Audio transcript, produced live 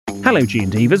Hello,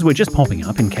 G&Divas. We're just popping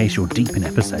up in case you're deep in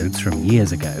episodes from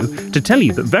years ago to tell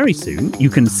you that very soon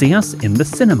you can see us in the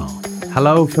cinema.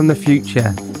 Hello from the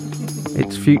future.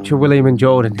 It's future William and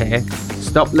Jordan here.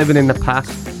 Stop living in the past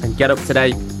and get up to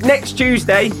date. Next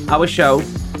Tuesday, our show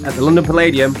at the London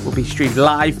Palladium will be streamed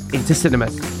live into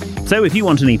cinemas. So if you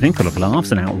want an evening full of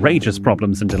laughs and outrageous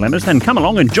problems and dilemmas, then come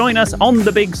along and join us on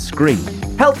the big screen.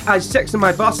 Help I Sexted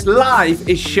My Boss Live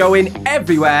is showing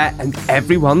everywhere and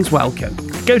everyone's welcome.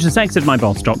 Go to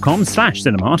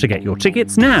sextedmyboss.com/cinema to get your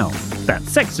tickets now. That's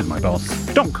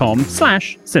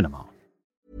sextedmyboss.com/cinema.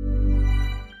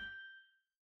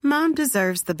 Mom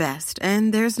deserves the best,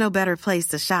 and there's no better place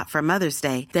to shop for Mother's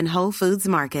Day than Whole Foods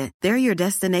Market. They're your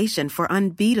destination for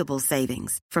unbeatable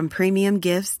savings, from premium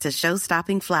gifts to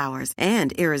show-stopping flowers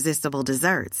and irresistible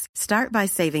desserts. Start by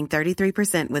saving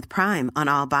 33% with Prime on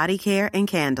all body care and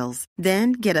candles.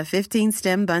 Then get a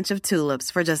 15-stem bunch of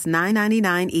tulips for just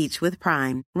 $9.99 each with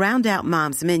Prime. Round out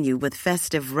Mom's menu with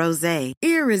festive rosé,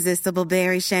 irresistible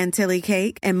berry chantilly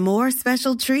cake, and more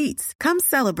special treats. Come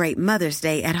celebrate Mother's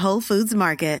Day at Whole Foods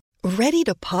Market. Ready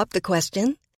to pop the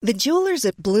question? The jewelers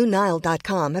at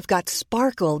BlueNile.com have got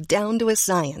sparkle down to a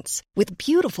science with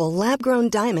beautiful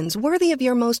lab-grown diamonds worthy of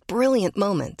your most brilliant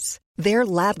moments. Their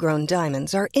lab-grown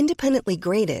diamonds are independently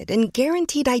graded and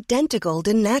guaranteed identical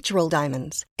to natural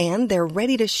diamonds, and they're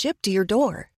ready to ship to your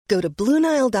door. Go to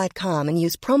BlueNile.com and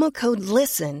use promo code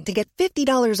LISTEN to get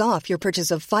 $50 off your purchase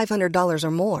of $500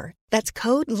 or more. That's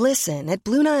code LISTEN at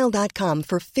BlueNile.com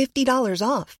for $50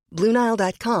 off.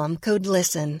 BlueNile.com, code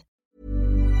LISTEN.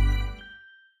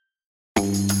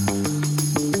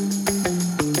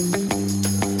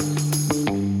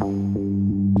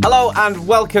 Hello and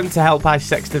welcome to Help I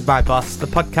Sexted My Boss, the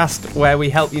podcast where we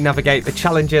help you navigate the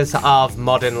challenges of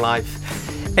modern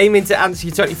life, aiming to answer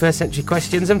your 21st century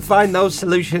questions and find those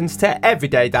solutions to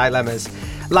everyday dilemmas.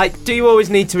 Like, do you always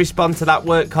need to respond to that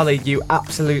work colleague you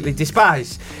absolutely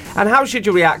despise? And how should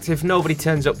you react if nobody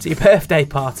turns up to your birthday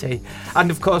party? And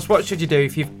of course, what should you do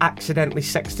if you've accidentally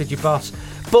sexted your boss?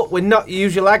 But we're not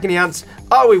usual agony ants,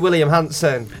 are we, William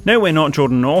Hanson? No, we're not,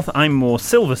 Jordan North. I'm more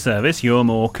silver service, you're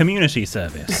more community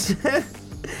service.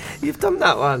 You've done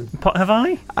that one. Have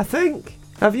I? I think.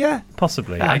 Have you?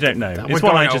 Possibly. I don't know. It's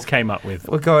what I just came up with.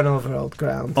 We're going over old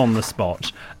ground. On the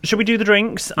spot. Should we do the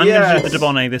drinks? I'm going to do the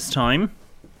Dubonnet this time.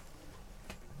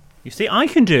 You see, I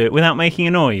can do it without making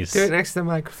a noise. Do it next to the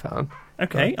microphone.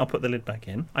 Okay, I'll put the lid back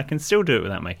in. I can still do it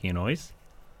without making a noise.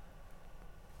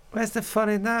 Where's the fun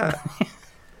in that?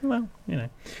 Well, you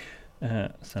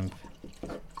know.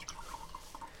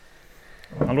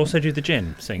 I'll also do the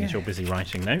gin, seeing as you're busy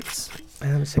writing notes.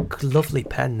 It's a lovely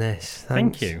pen, this.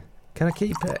 Thanks. Thank you. Can I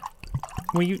keep it?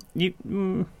 Well,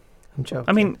 I'm joking.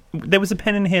 I mean, there was a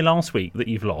pen in here last week that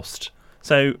you've lost,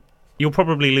 so you'll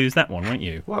probably lose that one, won't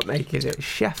you? What make is it?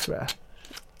 Chefra?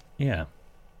 Yeah.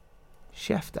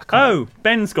 Chef. Oh,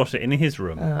 Ben's got it in his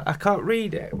room. I can't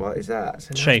read it. What is that?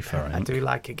 Schaefer. I do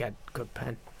like a good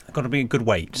pen. It's got to be a good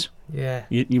weight. Yeah.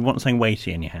 You want something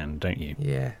weighty in your hand, don't you?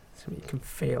 Yeah. So you can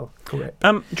feel grip.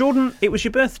 Jordan, it was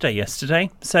your birthday yesterday,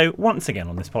 so once again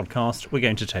on this podcast, we're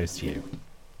going to toast you.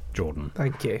 Jordan.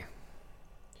 Thank you.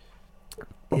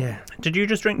 Yeah. Did you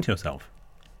just drink to yourself?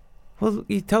 Well,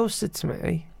 you toasted to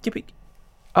me. Yeah, but...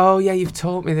 Oh, yeah, you've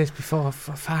taught me this before.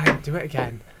 Fine, do it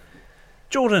again.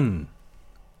 Jordan!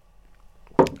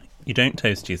 You don't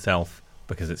toast to yourself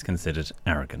because it's considered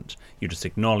arrogant. You just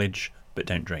acknowledge, but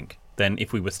don't drink. Then,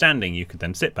 if we were standing, you could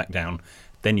then sit back down.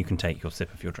 Then you can take your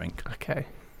sip of your drink. Okay.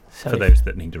 For those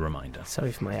that need a reminder.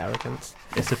 Sorry for my arrogance.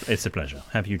 It's a pleasure.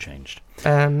 Have you changed?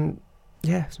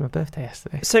 Yeah, it was my birthday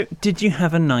yesterday. So, did you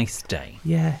have a nice day?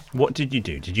 Yeah. What did you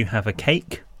do? Did you have a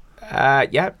cake?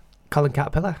 Yeah. Colin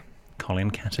Caterpillar. Colin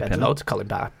Caterpillar? Yeah, loads of Colin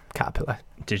Caterpillar.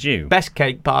 Did you? Best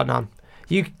cake, bar none.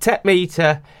 You take me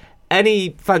to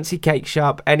any fancy cake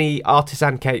shop, any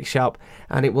artisan cake shop,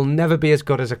 and it will never be as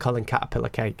good as a Colin Caterpillar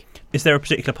cake. Is there a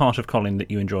particular part of Colin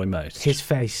that you enjoy most? His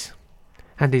face.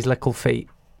 And his little feet.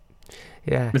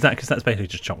 Yeah. Is that because that's basically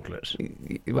just chocolate?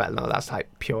 Well, no, that's like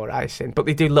pure icing. But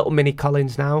they do little mini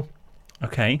Collins now.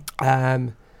 Okay.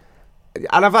 And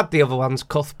I've had the other ones,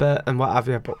 Cuthbert and what have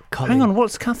you, but Colin... Hang on,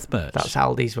 what's Cuthbert? That's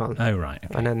Aldi's one. Oh, right.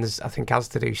 Okay. And then there's, I think, has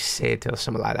to do Sid or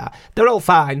something like that. They're all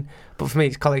fine, but for me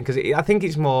it's Colin, because I think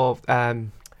it's more,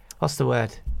 what's the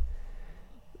word?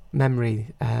 Memory.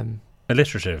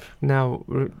 Alliterative? No,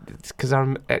 it's because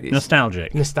I'm...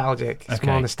 Nostalgic? Nostalgic. It's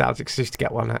okay. more nostalgic, because I used to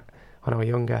get one when I was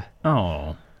younger.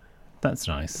 Oh, that's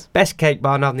nice. Best cake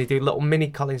bar now, and they do little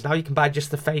mini Collins now. You can buy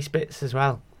just the face bits as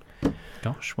well.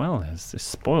 Gosh, well, it's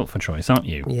spoilt for choice, aren't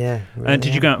you? Yeah. Did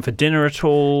you go out for dinner at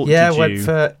all? Yeah,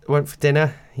 Did went for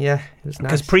dinner. Yeah, it was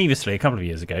nice. Because previously, a couple of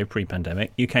years ago,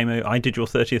 pre-pandemic, you came out. I did your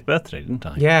 30th birthday, didn't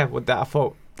I? Yeah, I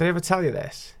thought. Did I ever tell you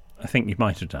this? I think you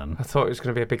might have done. I thought it was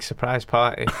going to be a big surprise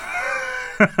party.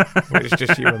 It was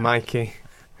just you and Mikey.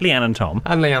 Leanne and Tom.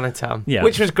 And Leanne and Tom. Yeah.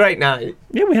 Which was a great night.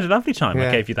 Yeah, we had a lovely time. Yeah.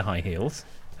 I gave you the high heels.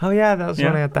 Oh, yeah, that was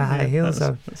when I had the high heels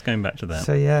on. That's going back to that.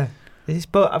 So, yeah.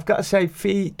 But I've got to say,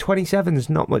 feet 27 is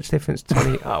not much difference to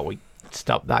 20. Oh, we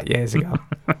stopped that years ago.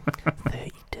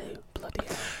 32, bloody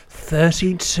hell.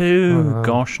 32. Oh.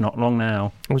 Gosh, not long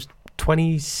now. I was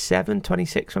 27,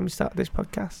 26 when we started this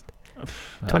podcast.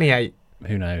 28.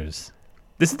 Who knows?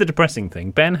 This is the depressing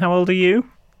thing. Ben, how old are you?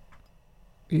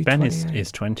 Ben 28.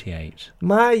 is 28.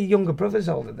 My younger brother's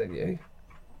older than you.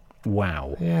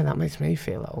 Wow. Yeah, that makes me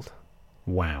feel old.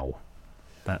 Wow.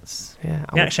 That's... Yeah.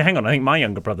 Yeah, actually, hang on. I think my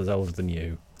younger brother's older than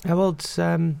you. How old's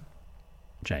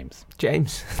James.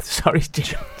 James? Sorry,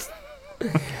 James.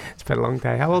 It's been a long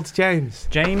day. How old's James?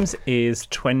 James is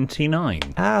 29.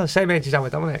 Oh, same age as our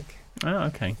Dominic. Oh,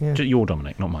 okay. Yeah. You're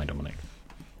Dominic, not my Dominic.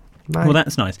 Mine. Well,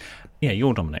 that's nice. Yeah,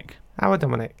 you're Dominic. Our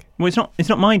Dominic. Well, it's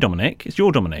not my Dominic. It's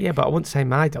your Dominic. Yeah, but I wouldn't say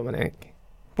my Dominic.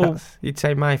 Well- You'd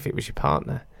say my if it was your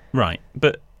partner. Right,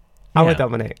 but... Our yeah.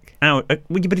 Dominic. But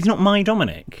he's not my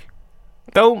Dominic.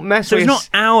 Don't mess So with... it's not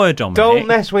our Dominic. Don't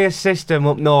mess with a system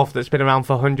up north that's been around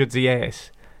for hundreds of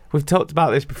years. We've talked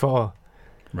about this before.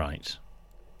 Right.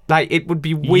 Like, it would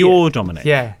be weird. Your Dominic.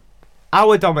 Yeah.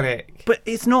 Our Dominic. But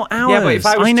it's not ours. Yeah, but if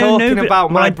I was know talking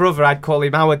about my well, brother, I'd call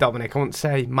him our Dominic. I wouldn't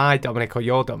say my Dominic or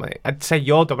your Dominic. I'd say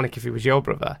your Dominic if he was your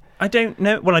brother. I don't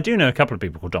know. Well, I do know a couple of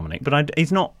people called Dominic, but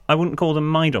he's not. I wouldn't call them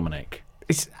my Dominic.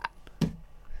 It's...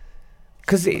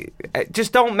 Because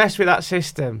just don't mess with that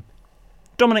system.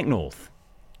 Dominic North.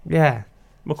 Yeah.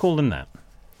 We'll call them that.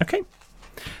 Okay.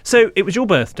 So it was your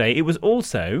birthday. It was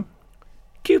also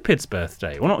Cupid's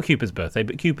birthday. Well, not Cupid's birthday,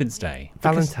 but Cupid's Day.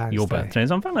 Valentine's Your Day. birthday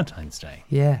is on Valentine's Day,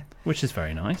 Yeah. which is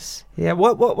very nice. Yeah.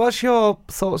 What's your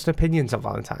thoughts and opinions on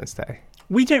Valentine's Day?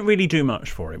 We don't really do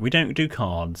much for it. We don't do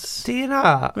cards. Do you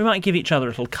not? We might give each other a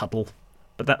little cuddle,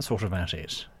 but that's sort of about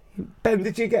it. Ben,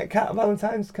 did you get a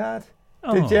Valentine's card?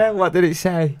 Oh. Did you? What did it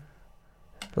say?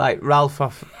 Like Ralph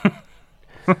off...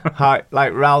 Hi,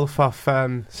 like Ralph off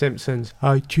Simpsons.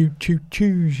 I choose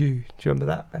you. Do you remember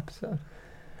that episode?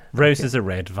 Roses are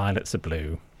red, violets are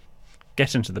blue.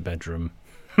 Get into the bedroom.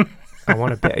 I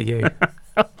want a bit of you.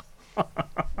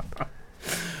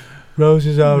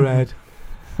 Roses are red.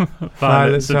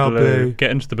 Violets are blue.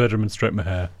 Get into the bedroom and stroke my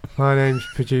hair. My name's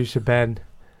producer Ben,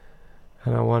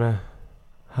 and I want to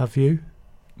have you.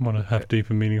 I want to have deep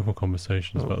and meaningful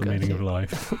conversations about the God, meaning yeah. of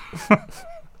life.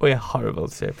 We're horrible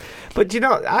too. But do you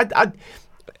know, I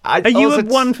Are you also a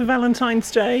one for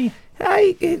Valentine's Day?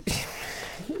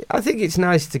 I think it's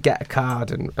nice to get a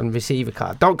card and receive a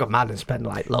card. Don't go mad and spend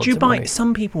like loads Do you of buy? money.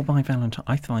 Some people buy Valentine.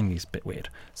 I find these a bit weird.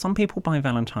 Some people buy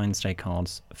Valentine's Day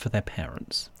cards for their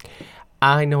parents.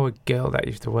 I know a girl that I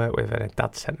used to work with, and her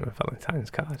dad sent her a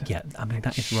Valentine's card. Yeah, I mean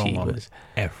that is She wrong on was-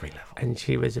 every level. And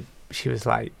she was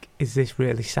like, "Is this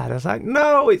really sad?" I was like,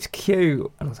 "No, it's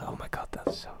cute." And I was like, "Oh my god,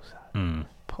 that's so sad." Mm.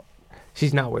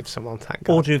 She's now with someone, thank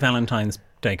Or God. do Valentine's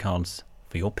Day cards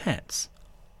for your pets.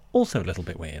 Also a little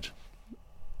bit weird.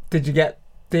 Did you get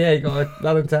Diego a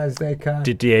Valentine's Day card?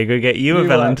 Did Diego get you a You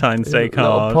Valentine's Day little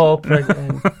card? paw print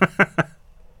in.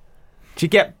 Do you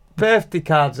get birthday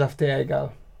cards off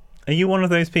Diego? Are you one of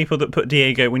those people that put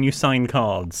Diego when you sign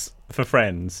cards for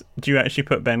friends? Do you actually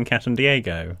put Ben, Cat and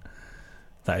Diego?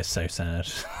 That is so sad.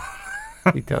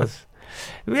 He does.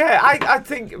 Yeah, I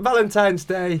think Valentine's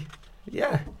Day,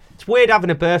 yeah. It's weird having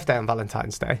a birthday on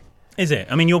Valentine's Day. Is it?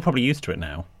 I mean, you're probably used to it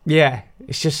now. Yeah,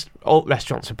 it's just all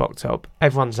restaurants are booked up.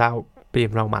 Everyone's out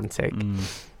being romantic.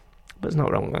 But there's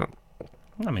not wrong with that.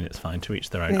 I mean, it's fine, to each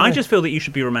their own. Yeah. I just feel that you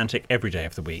should be romantic every day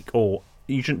of the week, or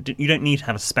you don't need to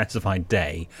have a specified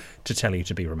day to tell you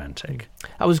to be romantic.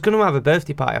 I was going to have a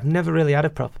birthday party. I've never really had a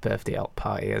proper birthday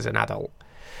party as an adult.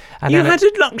 And You then had a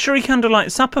luxury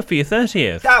candlelight supper for your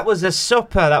 30th. that was a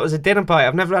supper. That was a dinner party.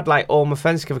 I've never had like all my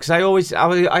friends together because I always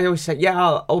say,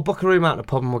 yeah, I'll book a room out in a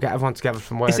pub and we'll get everyone together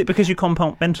from work. Is it because you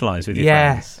compartmentalise with your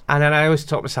Yeah, friends? and then I always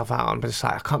talk myself out on, but it's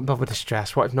like I can't bother with the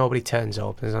stress. What if nobody turns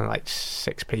up? There's only like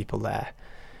 6 people there.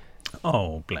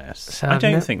 Oh, bless. So I I've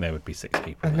don't nev- think there would be 6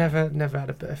 people. I've there. never had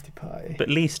a birthday party. But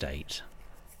at least 8.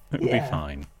 It would Yeah. be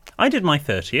fine. I did my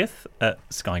 30th at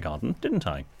Sky Garden, didn't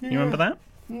I? You remember that?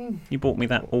 You bought me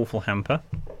that awful hamper.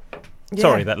 Yeah.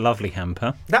 Sorry, that lovely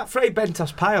hamper. That Fray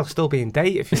Bentos pie'll still be in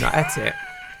date if you've not ate it.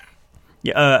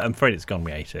 Yeah, I'm afraid it's gone.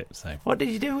 We ate it, so What did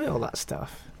you do with all that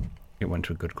stuff? it went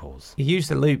to a good cause. You used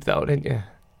the lube though, didn't you?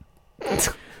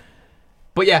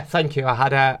 But yeah, thank you. I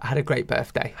had a great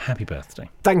birthday. Happy birthday.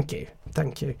 Thank you.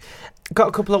 Got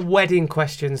a couple of wedding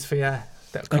questions for you.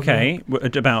 Okay,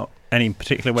 about any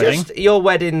particular wedding? Just your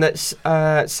wedding that's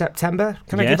September.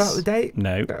 Can I give out the date?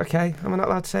 No. Okay, am I not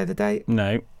allowed to say the date?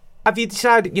 No. Have you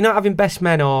decided you're not having best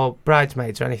men or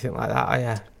bridesmaids or anything like that, are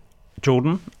you?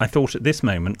 Jordan, I thought at this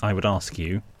moment I would ask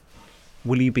you,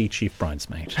 will you be chief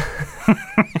bridesmaid? I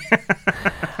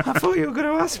thought you were going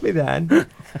to ask me then.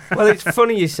 Well, it's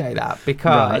funny you say that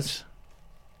because...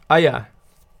 Right. Oh, yeah.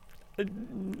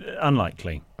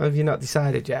 Unlikely. Have you not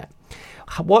decided yet?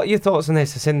 What are your thoughts on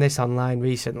this? I've seen this online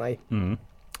recently. I've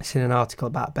seen an article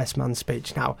about best man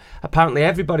speech. Now, apparently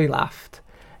everybody laughed,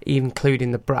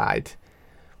 including the bride.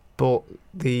 But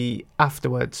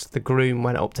afterwards, the groom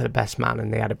went up to the best man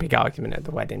and they had a big argument at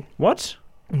the wedding. What?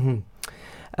 Mm-hmm.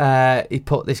 He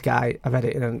put this guy, I read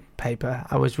it in a paper,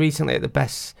 I was recently at the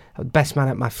best man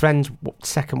at my friend's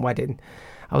second wedding.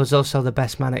 I was also the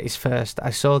best man at his first.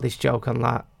 I saw this joke on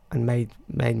that and made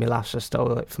me laugh, so I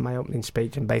stole it for my opening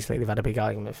speech, and basically they've had a big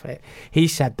argument for it. He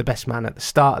said the best man at the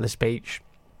start of the speech.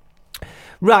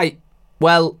 Right,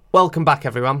 well, welcome back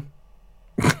everyone.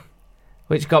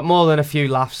 Which got more than a few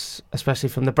laughs, especially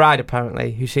from the bride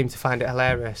apparently, who seemed to find it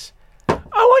hilarious. Oh,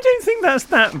 I don't think that's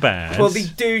that bad. Well, they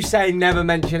do say never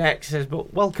mention exes,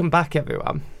 but welcome back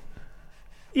everyone.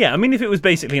 Yeah, I mean, if it was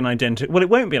basically an identical... Well, it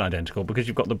won't be an identical because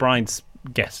you've got the bride's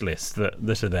guest list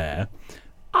that are there.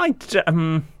 I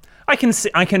can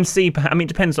see... I mean, it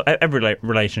depends. Every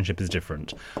relationship is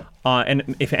different.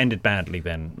 And if it ended badly,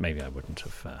 then maybe I wouldn't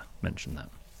have mentioned that.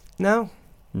 No?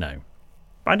 No.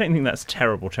 I don't think that's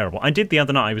terrible. I did the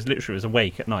other night. I was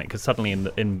awake at night because suddenly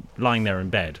in lying there in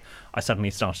bed, I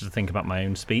suddenly started to think about my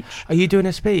own speech. Are you doing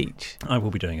a speech? I will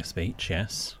be doing a speech,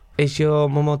 yes. Is your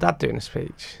mum or dad doing a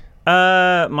speech?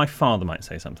 My father might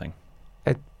say something.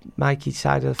 Mikey's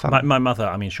side of the family? My mother,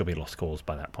 I mean, she'll be lost cause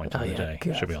by that point of the day.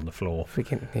 God. She'll be on the floor.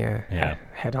 Freaking,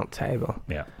 head on table.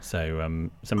 Yeah, so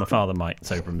my father might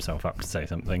sober himself up to say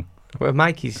something. Well,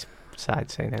 Mikey's side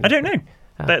saying anything? I don't know.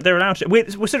 They're allowed to. We're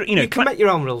sort of, you can make your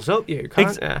own rules up, you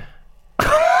can't you?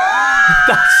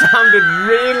 That sounded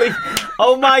really...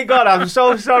 Oh my God, I'm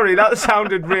so sorry. That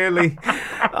sounded really...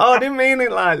 Oh, I didn't mean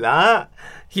it like that.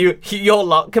 Your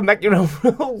lot can make your own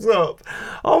rules up.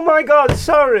 Oh my God,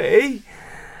 sorry.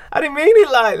 I didn't mean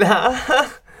it like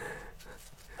that.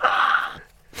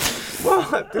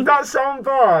 What? Did that sound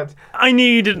bad? I knew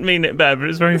you didn't mean it bad, but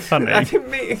it's very funny. I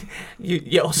didn't mean...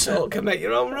 Your sort can make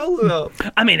your own rules up.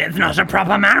 I mean, it's not a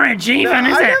proper marriage even,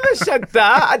 is it? I never said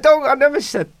that. I never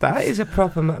said that. It's a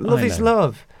proper... Love is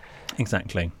love.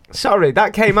 Exactly. Sorry,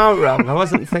 that came out wrong. I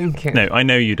wasn't thinking. No, I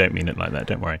know you don't mean it like that.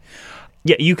 Don't worry.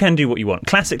 Yeah, you can do what you want.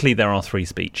 Classically, there are 3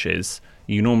 speeches.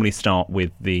 You normally start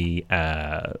with the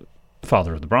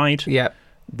father of the bride. Yep.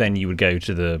 Then you would go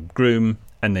to the groom,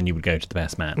 and then you would go to the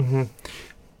best man. Mm-hmm.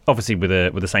 Obviously, with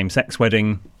a same-sex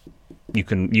wedding, you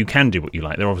can do what you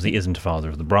like. There obviously isn't a father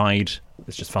of the bride.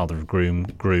 It's just father of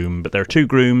groom. But there are 2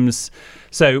 grooms.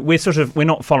 So we're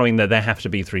not following that there have to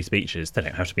be 3 speeches. There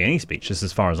don't have to be any speeches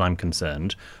as far as I'm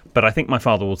concerned. But I think my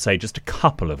father will say just a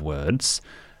couple of words,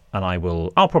 and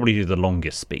I'll probably do the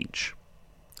longest speech.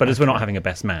 But as we're not having a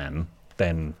best man,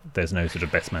 then there's no sort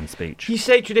of best man speech. You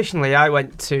say traditionally, I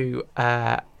went to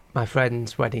my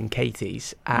friend's wedding,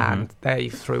 Katie's, and they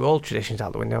threw all traditions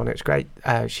out the window, and it was great.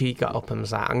 She got up and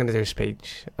was like, I'm going to do a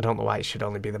speech. I don't know why it should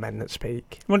only be the men that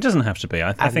speak. Well, it doesn't have to be.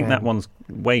 I think that one's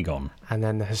way gone. And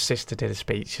then her sister did a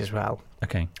speech as well.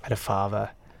 Okay. And her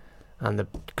father and the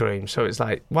groom. So it's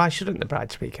like, why shouldn't the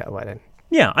bride speak at a wedding?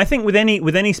 Yeah, I think with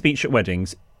any speech at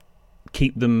weddings,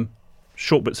 keep them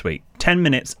short but sweet. 10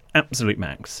 minutes, absolute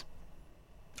max.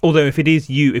 Although if it is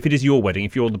your wedding,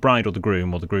 if you're the bride or the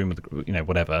groom or the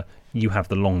whatever, you have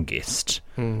the longest.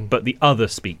 But the other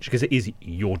speech, because it is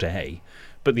your day,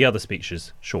 but the other speech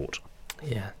is short.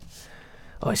 Yeah.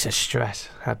 Oh, it's a stress.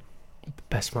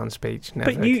 Best man speech.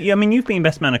 Never. But you've been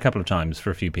best man a couple of times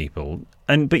for a few people,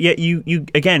 but yet you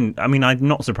again. I mean, I'm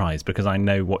not surprised because I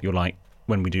know what you're like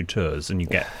when we do tours, and you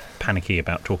get panicky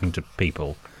about talking to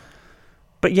people.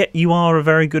 But yet you are a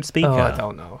very good speaker. Oh, I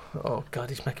don't know. Oh, God,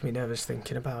 it's making me nervous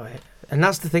thinking about it. And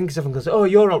that's the thing, because everyone goes, oh,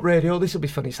 you're on radio, this will be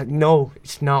funny. It's like, no,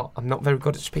 it's not. I'm not very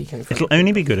good at speaking. It'll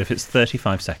only be good if it's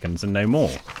 35 seconds and no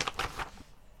more.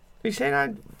 Are you saying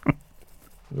a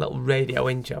little radio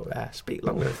in-joke there? Speak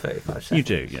longer than 35 seconds. You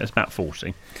do, yeah, it's about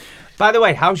 40. By the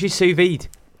way, how's your sous vide?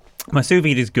 My sous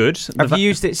vide is good. Have you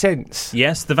used it since?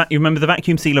 Yes, you remember the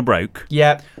vacuum sealer broke?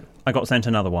 Yeah. I got sent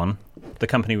another one. The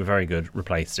company were very good,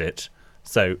 replaced it.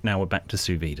 So now we're back to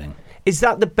sous videing. Is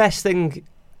that the best thing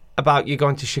about you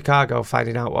going to Chicago,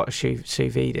 finding out what a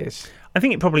sous vide is? I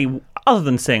think it probably, other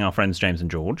than seeing our friends James and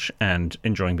George and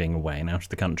enjoying being away and out of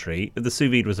the country, the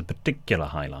sous vide was a particular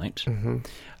highlight.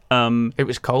 It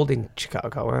was cold in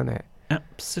Chicago, wasn't it?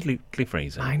 Absolutely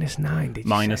freezing. -9, did you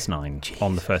Minus say? 9 Jeez.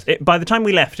 on the first. By the time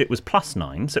we left, it was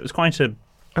 +9, so it was quite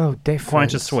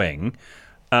a swing.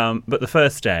 But the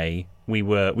first day,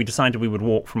 we decided we would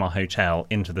walk from our hotel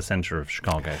into the centre of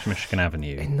Chicago, to Michigan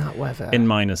Avenue, In that weather. in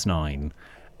 -9.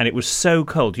 And it was so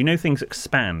cold. You know things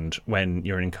expand when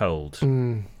you're in cold.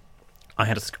 I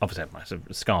had obviously I had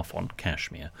a scarf on,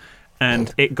 cashmere,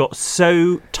 and it got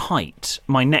so tight.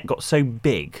 My neck got so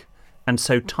big and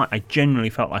so tight. I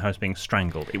genuinely felt like I was being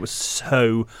strangled. It was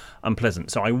so unpleasant.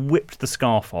 So I whipped the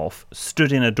scarf off,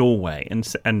 stood in a doorway,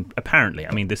 and apparently,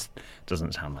 I mean, this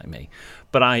doesn't sound like me,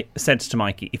 but I said to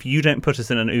Mikey, if you don't put us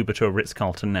in an Uber to a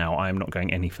Ritz-Carlton now, I am not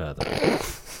going any further.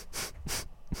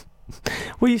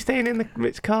 Were you staying in the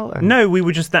Ritz-Carlton? No, we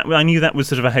were just I knew that was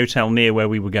sort of a hotel near where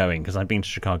we were going because I'd been to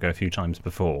Chicago a few times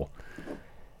before,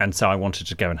 and so I wanted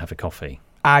to go and have a coffee.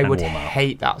 I and would warm up.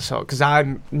 hate that sort because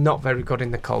I'm not very good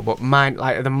in the cold. But mine,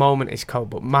 like at the moment, it's cold.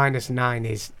 But -9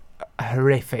 is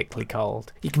horrifically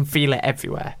cold. You can feel it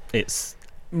everywhere. It's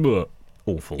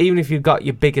awful. Even if you've got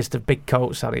your biggest of big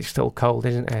coats on, it's still cold,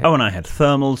 isn't it? Oh, and I had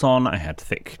thermals on. I had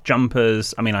thick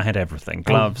jumpers. I mean, I had everything: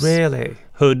 gloves, Oh, really?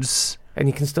 hoods. And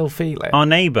you can still feel it. Our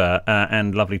neighbour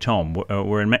and lovely Tom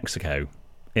were in Mexico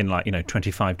in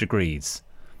 25 degrees.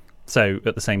 So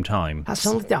at the same time, That's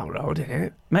only down the road, isn't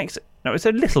it? No, it's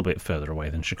a little bit further away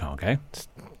than Chicago.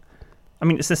 I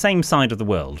mean, it's the same side of the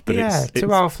world, but yeah, it's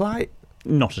 2-hour flight.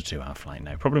 not a 2-hour flight.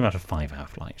 No, probably about a 5-hour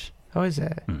flight. Oh, is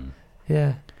it?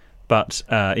 Yeah. But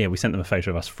we sent them a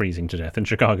photo of us freezing to death in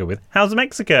Chicago with "How's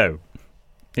Mexico?"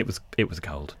 It was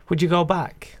cold. Would you go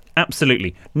back?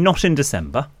 Absolutely not in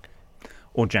December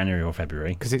or January or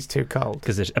February Because it's too cold.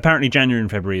 because apparently January and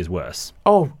February is worse.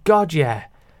 Oh, God, yeah.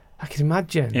 I can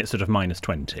imagine. It's sort of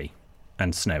 -20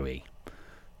 and snowy,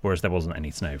 whereas there wasn't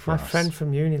any snow for My us. friend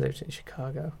from uni lives in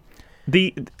Chicago.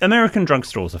 The American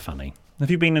drugstores are funny. Have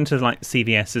you been into like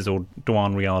CVS's or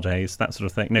Douane Riades, that sort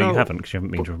of thing? No, you haven't because you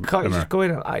haven't been to Can't you America. just go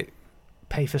in and like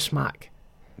pay for smack?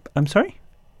 I'm sorry?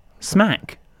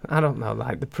 Smack? I don't know,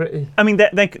 like the pretty. I mean,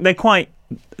 they're quite.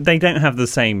 They don't have the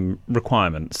same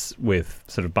requirements with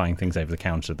sort of buying things over the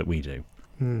counter that we do.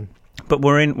 But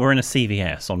we're in a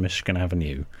CVS on Michigan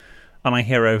Avenue, and I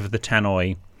hear over the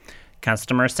tannoy,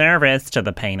 "Customer service to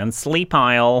the pain and sleep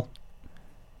aisle."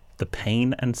 The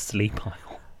pain and sleep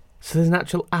aisle. So there's an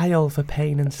actual aisle for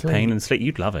pain and sleep. Pain and sleep.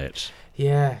 You'd love it.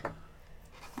 Yeah.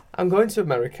 I'm going to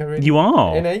America in, You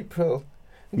are. in April.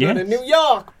 I'm Yes. going to New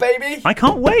York, baby. I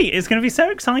can't wait. It's going to be so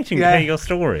exciting to Yeah. hear your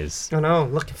stories. I know,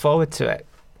 looking forward to it.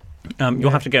 You'll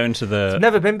have to go into the. I've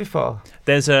never been before.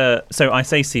 There's a. So I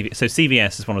say CVS. So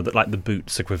CVS is one of the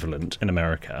Boots equivalent in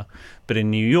America, but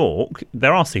in New York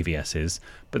there are CVS's,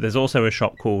 but there's also a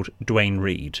shop called Duane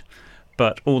Reade,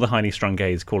 but all the highly strung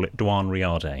gays call it Douane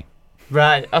Riade.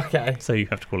 Right, okay. So you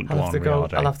have to call it I'll Douane have to go.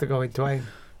 Riade. I'll have to go with Dwayne.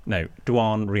 No,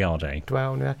 Douane Riade.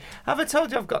 Dwayne. Have I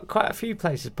told you I've got quite a few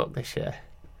places booked this year?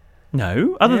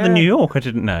 No, other than Yeah. New York, I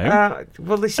didn't know.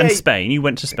 Well, they say And Spain, you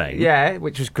went to Spain. yeah,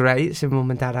 which was great. Seeing mum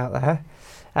and dad out there.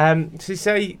 So they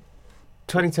say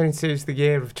 2022 is the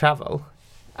year of travel,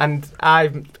 and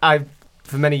I've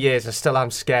for many years I still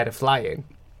am scared of flying.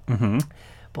 hmm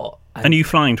But And are you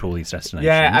flying to all these destinations?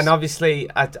 yeah, and obviously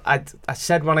I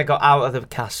said when I got out of the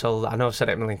castle, I know I've said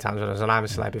it a million times when I was on I'm a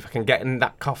Celeb, if I can get in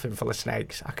that coffin full of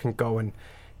snakes, I can go and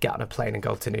get on a plane and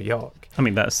go to New York. I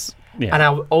mean, that's. Yeah. And I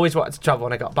always wanted to travel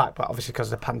when I got back, but obviously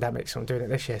because of the pandemic, so I'm doing it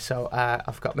this year. So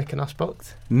I've got Mykonos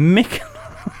booked.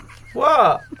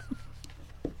 What?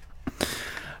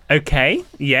 Okay,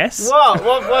 yes.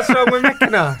 What's wrong with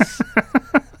Mykonos?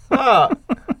 What?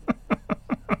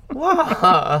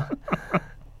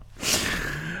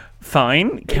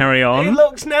 Fine, carry on. It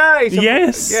looks nice.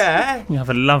 Yes. Yeah. You have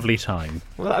a lovely time.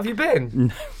 Well, have you been?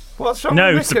 No. What's wrong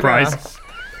No, with Mykonos? surprise.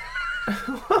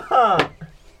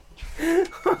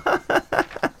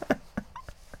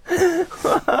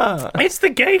 It's the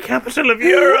gay capital of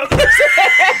Europe.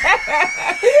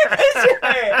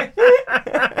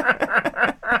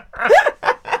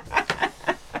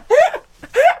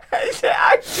 Is it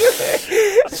actually?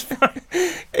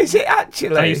 Is it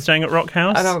actually? Are you staying at Rock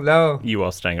House? I don't know. You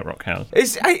are staying at Rock House.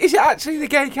 Is it actually the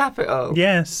gay capital?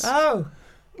 Yes. Oh,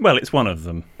 Well, it's one of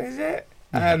them. is it?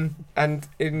 And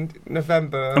in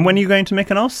November. And when are you going to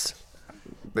Mykonos?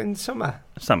 In summer.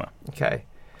 Summer. Okay.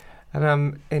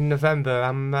 And in November,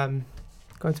 I'm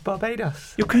going to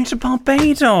Barbados. You're going to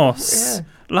Barbados. Yeah.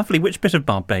 Lovely. Which bit of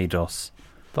Barbados?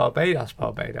 Barbados.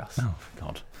 Oh,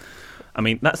 God. I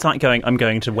mean, that's like going, I'm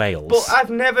going to Wales. But I've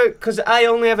never, because I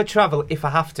only ever travel if I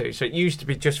have to, so it used to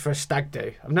be just for a stag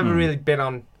do. I've never really been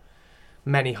on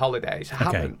many holidays. I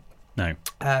haven't. No.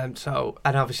 So,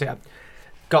 and obviously I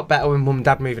got better with mum and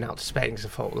dad moving out to Spain because I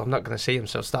thought, well, I'm not going to see them.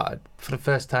 So I started for the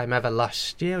first time ever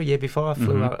last year or year before I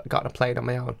flew out, got on a plane on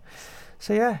my own.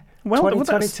 So yeah, Well,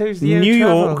 2022 is the year New of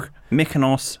travel. York,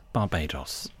 Mykonos,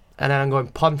 Barbados. And then I'm going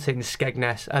Pontin,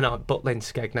 Skegness, Butlin,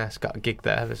 Skegness. Got a gig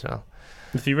there as well.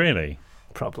 If you really?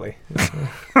 Probably.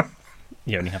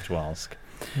 You only have to ask.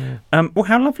 Yeah. Well,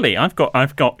 how lovely. I'm Tell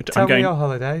going me your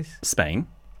holidays. Spain,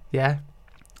 Yeah.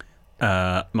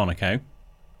 Monaco,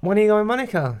 When are you going,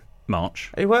 Monaco? March.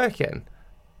 Are you working?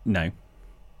 No.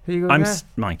 Who are you going I'm there?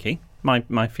 Mikey, my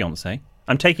fiancé.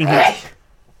 I'm taking him.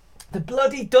 The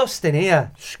bloody dust in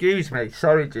here. Excuse me.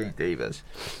 Sorry, G Divas.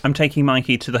 I'm taking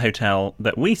Mikey to the hotel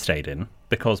that we stayed in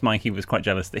because Mikey was quite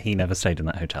jealous that he never stayed in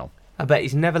that hotel. I bet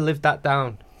he's never lived that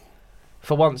down.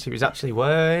 For once, he was actually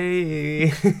way.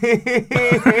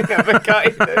 I forgot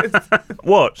he did.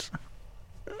 What?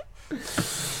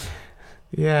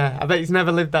 Yeah, I bet he's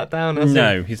never lived that down, has he?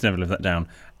 No, he's never lived that down.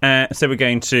 So we're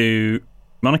going to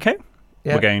Monaco.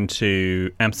 Yeah. We're going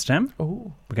to Amsterdam.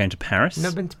 Ooh, We're going to Paris.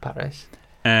 never been to Paris.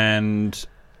 And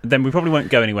then we probably won't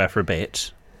go anywhere for a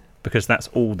bit because that's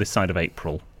all this side of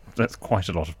April. That's quite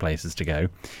a lot of places to go.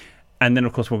 And then,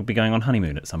 of course, we'll be going on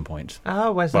honeymoon at some point.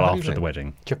 Oh, where's Well, the after honeymoon? the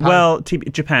wedding. Japan. Well,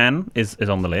 Japan is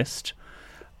on the list.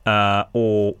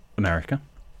 Or America.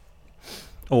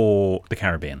 Or the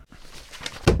Caribbean.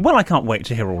 Well, I can't wait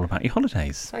to hear all about your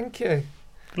holidays. Thank you.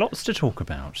 Lots to talk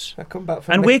about. I come back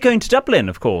from. And we're going to Dublin,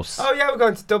 of course. Oh yeah, we're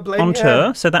going to Dublin. on yeah.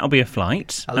 tour, so that'll be a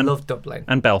flight. I love Dublin.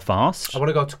 And Belfast. I want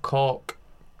to go to Cork.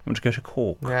 I want to go to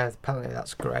Cork. Yeah, apparently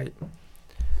that's great.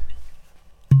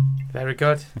 Very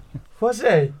good. Was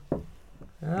he? Oh.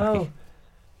 Lucky.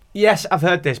 Yes, I've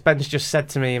heard this. Ben's just said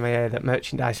to me in my ear that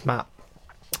merchandise Matt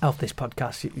of this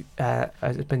podcast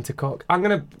has been to Cork. I'm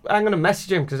gonna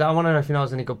message him because I want to know if he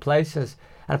knows any good places.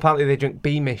 And apparently they drink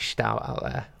Beamish stout out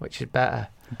there, which is better.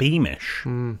 Beamish.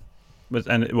 Mm.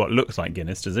 And what looks like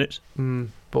Guinness, does it?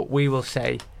 But we will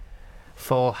say,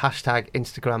 for hashtag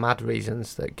Instagram ad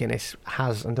reasons, that Guinness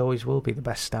has and always will be the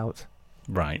best stout.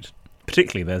 Right.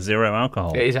 Particularly there's zero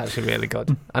alcohol. It is actually really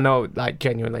good. I know, like,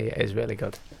 genuinely, it is really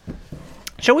good.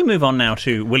 Shall we move on now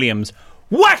to William's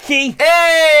wacky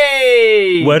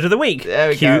Hey! word of the week? There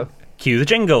we go. Cue the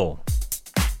jingle.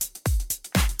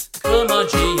 Come on,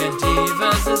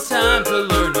 G&Divas, it's time to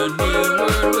learn a new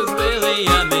word with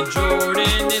William and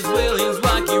Jordan. It's William's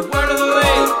wacky word of the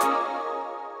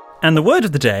week. And the word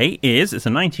of the day is, it's a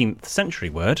 19th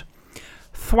century word,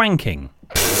 thwanking.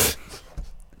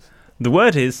 The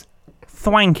word is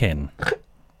thwanking.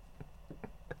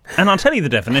 And I'll tell you the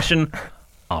definition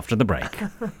after the break.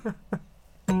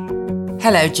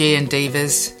 Hello,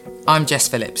 G&Divas. I'm Jess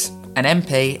Phillips, an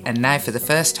MP and now for the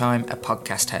first time a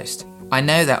podcast host. I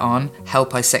know that on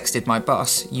Help I Sexted My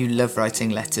Boss, you love writing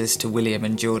letters to William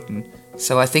and Jordan,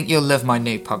 so I think you'll love my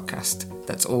new podcast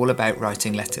that's all about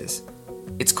writing letters.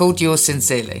 It's called Yours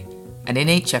Sincerely, and in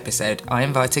each episode I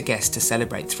invite a guest to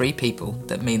celebrate 3 people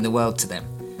that mean the world to them.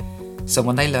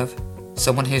 Someone they love,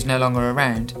 someone who's no longer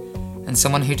around, and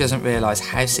someone who doesn't realise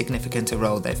how significant a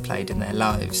role they've played in their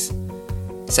lives.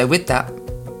 So with that,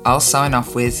 I'll sign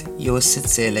off with Yours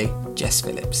Sincerely, Jess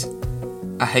Phillips.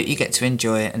 I hope you get to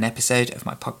enjoy an episode of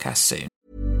my podcast soon.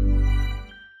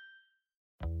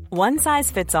 One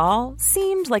size fits all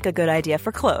seemed like a good idea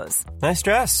for clothes. Nice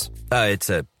dress.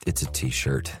 It's a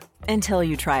t-shirt. Until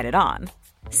you tried it on.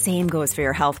 Same goes for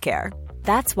your healthcare.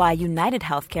 That's why United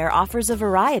Healthcare offers a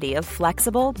variety of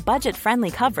flexible, budget-friendly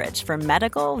coverage for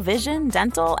medical, vision,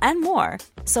 dental, and more.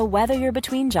 So whether you're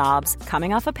between jobs,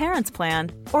 coming off a parent's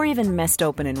plan, or even missed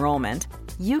open enrollment,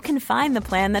 you can find the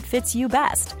plan that fits you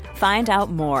best. Find out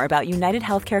more about United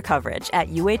Healthcare coverage at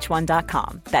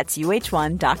uh1.com. That's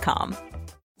uh1.com.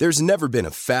 There's never been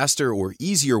a faster or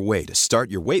easier way to start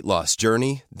your weight loss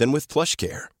journey than with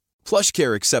PlushCare.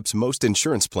 PlushCare accepts most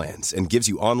insurance plans and gives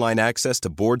you online access to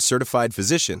board-certified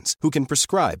physicians who can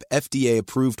prescribe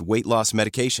FDA-approved weight loss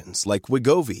medications like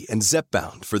Wegovy and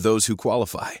Zepbound for those who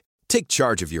qualify. Take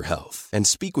charge of your health and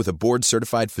speak with a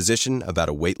board-certified physician about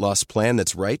a weight loss plan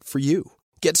that's right for you.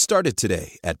 Get started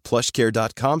today at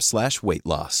plushcare.com/weight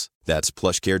loss. That's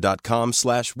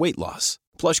plushcare.com/weight loss.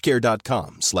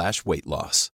 plushcare.com/weight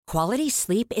loss. Quality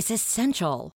sleep is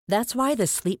essential. That's why the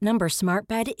Sleep Number Smart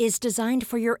Bed is designed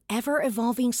for your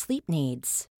ever-evolving sleep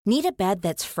needs. Need a bed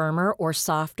that's firmer or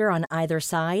softer on either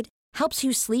side? Helps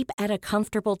you sleep at a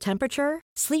comfortable temperature?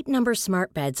 Sleep Number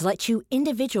Smart Beds let you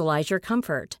individualize your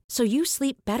comfort so you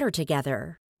sleep better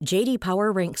together. JD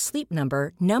Power ranks Sleep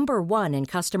Number number 1 in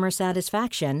customer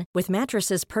satisfaction with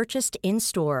mattresses purchased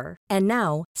in-store. And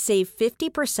now, save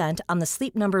 50% on the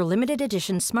Sleep Number Limited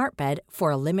Edition Smart Bed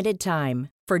for a limited time.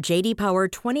 For JD Power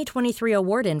 2023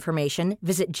 award information,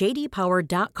 visit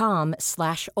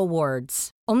jdpower.com/awards.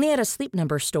 Only at a Sleep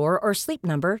Number store or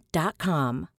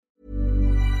sleepnumber.com.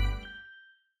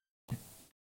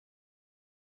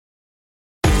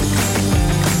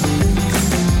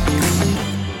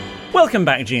 Welcome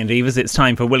back, G&Divas. It's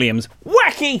time for William's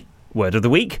wacky word of the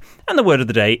week, and the word of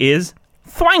the day is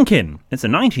thwankin. It's a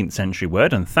 19th century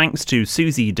word, and thanks to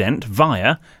Susie Dent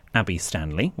via Abby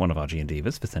Stanley, one of our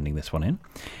G&Divas, for sending this one in.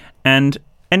 And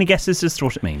any guesses as to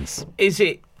what it means? Is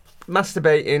it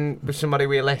masturbating with somebody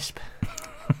with a lisp?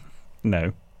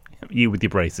 No. You with your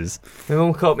braces. My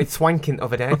mum caught me thwanking the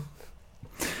other day.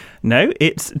 No,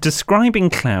 it's describing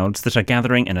clouds that are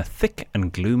gathering in a thick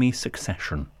and gloomy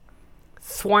succession.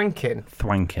 Thwanking?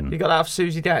 Thwankin. You got that off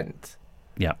Susie Dent?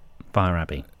 Yeah, via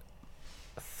Abby.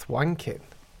 Thwanking.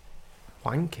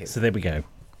 Wanking. So there we go.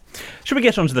 Should we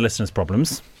get on to the listeners'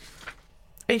 problems?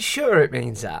 Are you sure it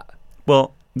means that?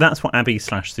 Well, that's what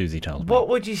Abby/Susie told me. What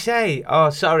would you say? Oh,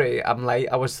 sorry, I'm late.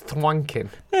 I was thwanking.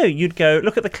 No, you'd go,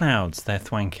 look at the clouds. They're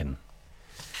thwanking.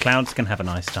 Clouds can have a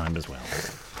nice time as well.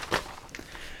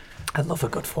 I love a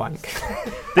good thwank.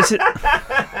 This is...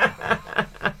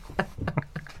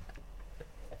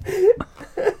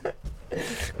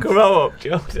 Grow up,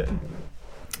 Jordan.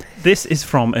 This is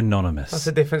from Anonymous. What's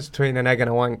the difference between an egg and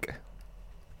a wank?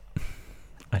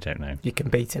 I don't know. You can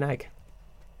beat an egg.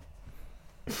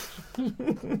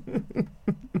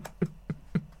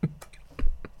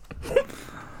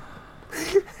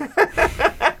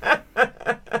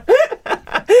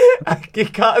 You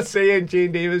can't see him,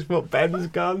 Gene Davis, but Ben's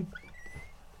gone.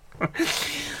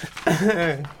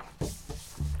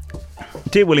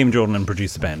 Dear William, Jordan and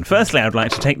producer Ben, firstly I would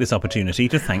like to take this opportunity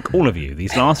to thank all of you.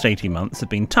 These last 18 months have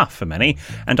been tough for many,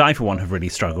 and I for one have really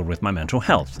struggled with my mental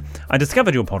health. I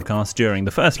discovered your podcast during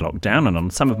the first lockdown, and on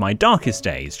some of my darkest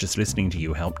days, just listening to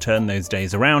you helped turn those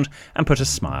days around and put a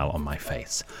smile on my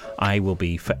face. I will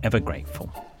be forever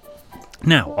grateful.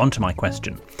 Now, on to my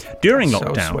question. During That's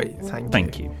lockdown... so sweet.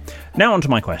 Thank you. Now on to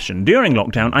my question. During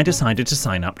lockdown, I decided to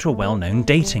sign up to a well-known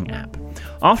dating app.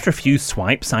 After a few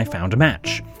swipes, I found a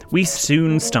match. We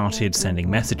soon started sending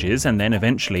messages and then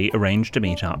eventually arranged to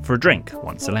meet up for a drink,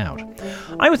 once allowed.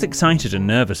 I was excited and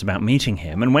nervous about meeting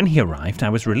him, and when he arrived, I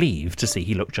was relieved to see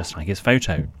he looked just like his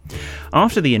photo.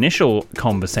 After the initial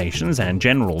conversations and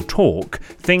general talk,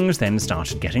 things then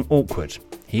started getting awkward.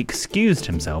 He excused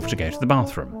himself to go to the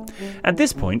bathroom. At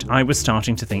this point, I was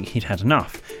starting to think he'd had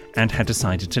enough and had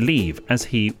decided to leave, as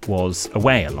he was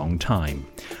away a long time.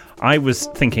 I was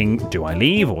thinking, do I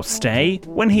leave or stay,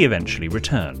 when he eventually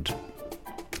returned.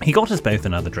 He got us both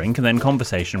another drink and then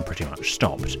conversation pretty much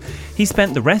stopped. He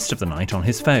spent the rest of the night on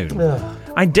his phone.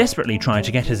 I desperately tried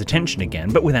to get his attention again,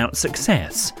 but without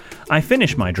success. I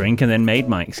finished my drink and then made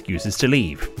my excuses to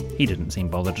leave. He didn't seem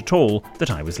bothered at all that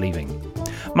I was leaving.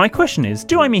 My question is,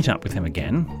 do I meet up with him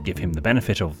again, give him the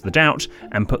benefit of the doubt,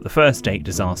 and put the first date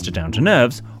disaster down to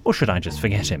nerves, or should I just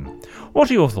forget him?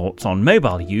 What are your thoughts on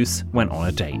mobile use when on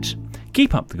a date?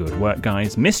 Keep up the good work,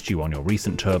 guys. Missed you on your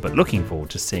recent tour, but looking forward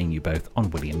to seeing you both on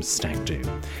William's Stag Do.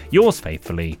 Yours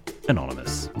faithfully,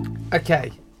 Anonymous.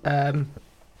 Okay.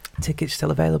 Tickets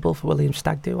still available for William's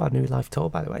Stag Do, our new live tour,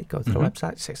 by the way. Go to the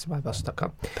website,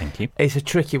 sixtymyboss.com. Thank you. It's a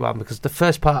tricky one because the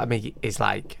first part of me is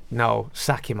like, no,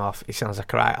 sack him off. He sounds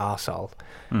like a right arsehole.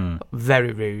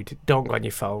 Very rude. Don't go on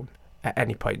your phone at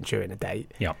any point during a date.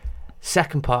 Yeah.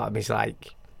 Second part of me is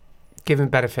like, give him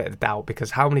benefit of the doubt,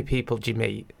 because how many people do you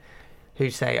meet who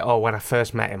say, oh, when I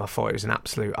first met him, I thought he was an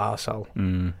absolute arsehole.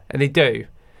 And they do.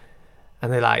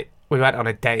 And they're like, we went on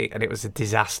a date and it was a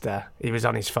disaster. He was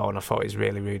on his phone, I thought he was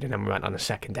really rude, and then we went on a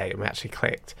second date and we actually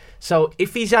clicked. So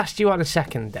if he's asked you on a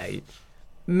second date,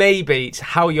 maybe it's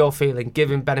how you're feeling, give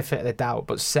him benefit of the doubt,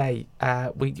 but say,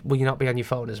 will you not be on your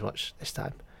phone as much this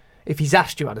time? If he's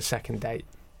asked you on a second date.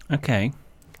 Okay.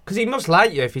 Because he must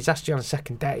like you if he's asked you on a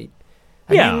second date.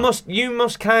 And Yeah. You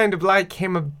must kind of like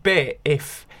him a bit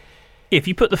if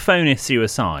you put the phone issue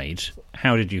aside,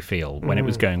 how did you feel when it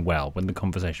was going well, when the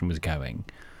conversation was going?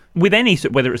 With any,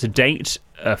 whether it's a date,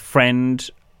 a friend,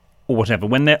 or whatever,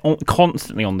 when they're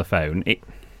constantly on the phone,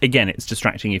 it's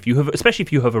distracting. Especially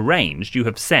if you have arranged, you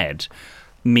have said,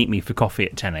 meet me for coffee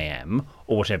at 10 a.m.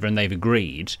 or whatever, and they've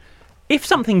agreed. If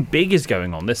something big is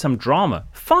going on, there's some drama,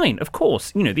 fine, of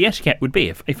course. You know, the etiquette would be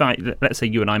if let's say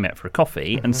you and I met for a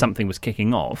coffee and something was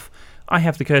kicking off, I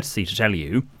have the courtesy to tell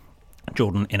you,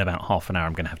 Jordan, in about half an hour,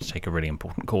 I'm going to have to take a really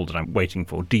important call that I'm waiting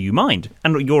for. Do you mind?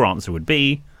 And your answer would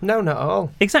be... No, not at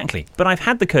all. Exactly. But I've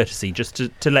had the courtesy just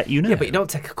to let you know. Yeah, but you don't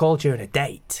take a call during a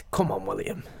date. Come on,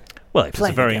 William. Well, if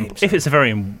it's a very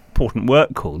important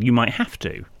work call, you might have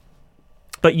to.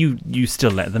 But you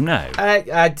still let them know.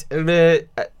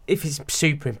 If it's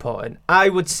super important, I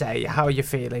would say, how are you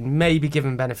feeling? Maybe give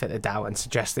him benefit of the doubt and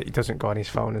suggest that he doesn't go on his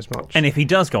phone as much. And if he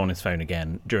does go on his phone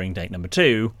again during date number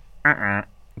 2,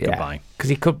 goodbye. Because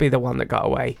he could be the one that got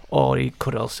away, or he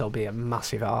could also be a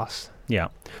massive arse. Yeah.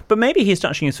 But maybe he's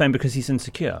touching his phone because he's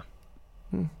insecure.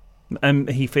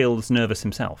 He feels nervous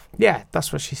himself. Yeah,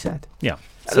 that's what she said. Yeah.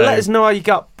 So, let us know how you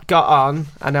got on,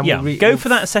 and then we'll go for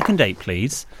that second date,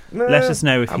 please. Let us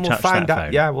know if you touched that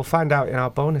phone. Yeah, we'll find out in our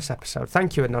bonus episode.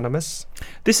 Thank you, Anonymous.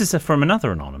 This is from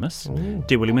another Anonymous.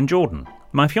 Dear William and Jordan,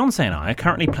 my fiancé and I are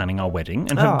currently planning our wedding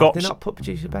and have got... Did they not put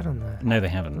Producer Ben on there? No, they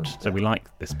haven't. So we like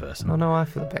this person. Oh no, I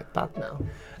feel a bit bad now.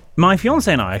 My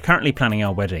fiancé and I are currently planning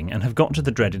our wedding and have got to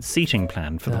the dreaded seating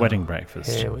plan for the wedding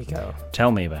breakfast. Here we go.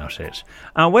 Tell me about it.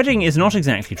 Our wedding is not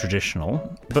exactly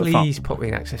traditional, but please put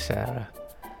me next to Sarah.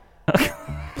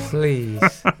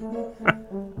 Please.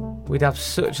 We'd have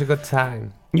such a good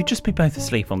time. You'd just be both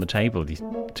asleep on the table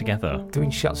together. Doing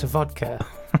shots of vodka.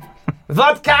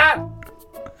 Vodka!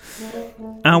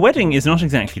 Our wedding is not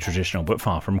exactly traditional, but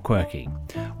far from quirky.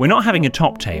 We're not having a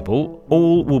top table.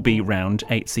 All will be round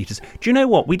 8-seaters. Do you know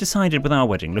what? We decided with our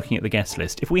wedding, looking at the guest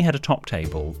list, if we had a top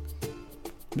table,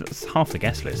 that's half the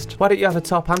guest list. Why don't you have a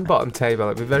top and bottom table?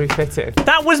 It'd be very fitting.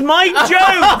 That was my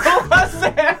joke!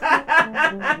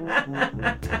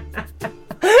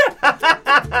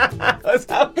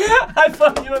 I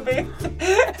thought you were being...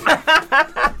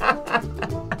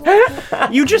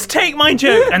 You just take my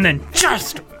joke and then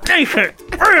just make it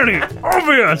really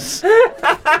obvious.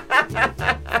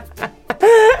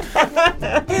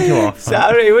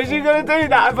 Sorry, was you going to do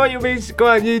that? I thought you were being... Go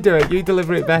on, you do it. You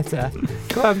deliver it better.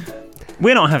 Go on.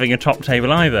 We're not having a top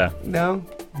table either. No.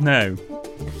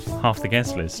 Half the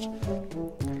guest list.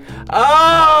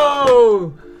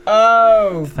 Oh!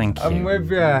 Thank you. I'm with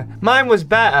you. Mine was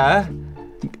better.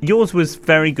 Yours was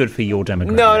very good for your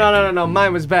demographic. No.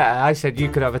 Mine was better. I said you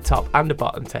could have a top and a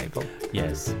bottom table.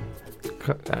 Yes.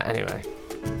 Anyway.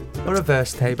 A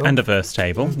reverse table. And a verse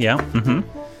table, yeah. Mm-hmm.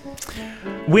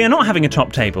 We are not having a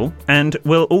top table, and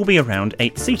we'll all be around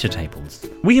 8-seater tables.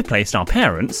 We have placed our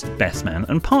parents, best man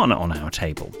and partner on our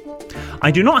table.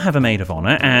 I do not have a maid of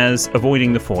honour, as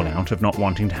avoiding the fallout of not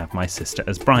wanting to have my sister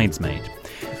as bridesmaid.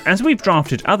 As we've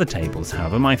drafted other tables,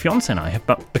 however, my fiancé and I have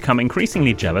become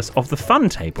increasingly jealous of the fun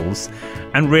tables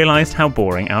and realised how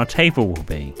boring our table will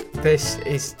be. This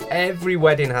is... Every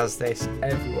wedding has this.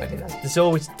 There's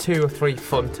always 2 or 3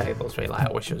 fun tables where you're like,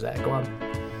 I wish I was there. Go on.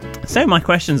 So my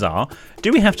questions are,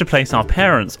 do we have to place our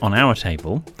parents on our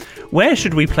table? Where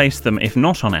should we place them if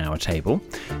not on our table?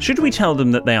 Should we tell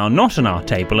them that they are not on our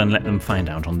table and let them find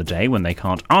out on the day when they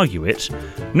can't argue it?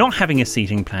 Not having a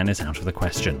seating plan is out of the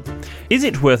question. Is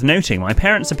it worth noting my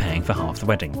parents are paying for half the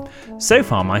wedding? So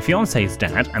far my fiancé's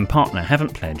dad and partner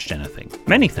haven't pledged anything.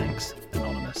 Many thanks,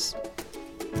 Anonymous.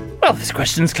 Well, this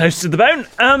question's close to the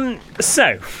bone.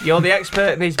 So... You're the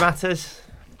expert in these matters.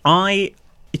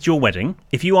 It's your wedding.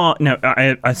 If you are... No,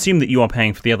 I assume that you are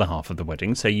paying for the other half of the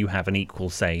wedding, so you have an equal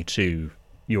say to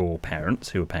your parents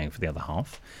who are paying for the other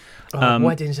half.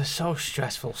 Weddings are so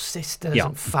stressful. Sisters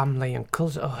and family and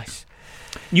cousins.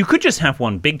 You could just have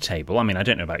one big table. I mean, I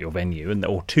don't know about your venue,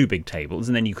 or 2 big tables,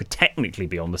 and then you could technically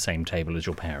be on the same table as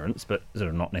your parents, but sort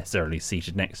of not necessarily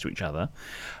seated next to each other.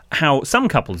 How some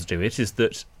couples do it is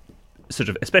that, sort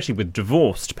of, especially with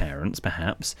divorced parents,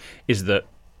 perhaps, is that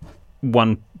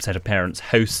one set of parents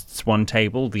hosts one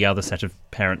table, the other set of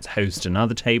parents host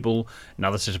another table,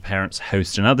 another set of parents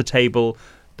host another table,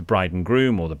 the bride and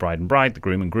groom, or the bride and bride, the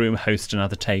groom and groom host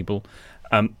another table,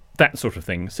 that sort of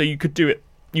thing. So you could do it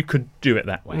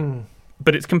that way.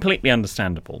 But it's completely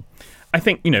understandable. I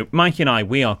think, Mikey and I,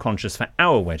 we are conscious for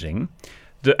our wedding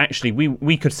that actually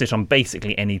we could sit on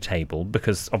basically any table,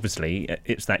 because obviously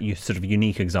it's that sort of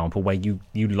unique example where you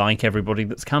like everybody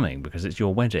that's coming because it's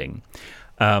your wedding.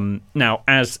 Now,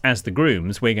 as the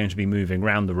grooms, we're going to be moving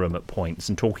around the room at points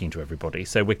and talking to everybody.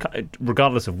 So we're,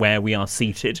 regardless of where we are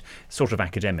seated, sort of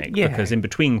academic, because in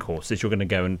between courses, you're going to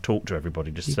go and talk to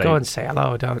everybody. You go and say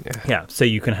hello, don't you? Yeah, so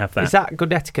you can have that. Is that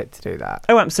good etiquette to do that?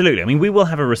 Oh, absolutely. I mean, we will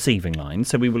have a receiving line,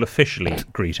 so we will officially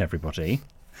greet everybody.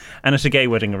 And at a gay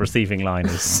wedding, a receiving line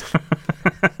is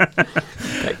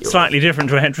slightly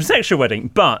different to a heterosexual wedding.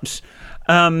 But,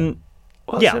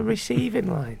 what's a receiving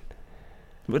line?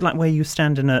 Like where you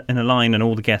stand in a line and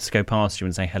all the guests go past you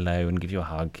and say hello and give you a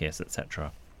hug, kiss,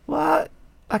 etc. What?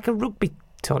 Like a rugby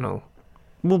tunnel?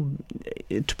 Well,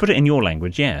 to put it in your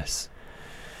language, yes.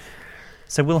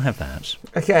 So we'll have that.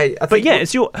 Okay, But yeah,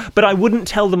 it's your. But I wouldn't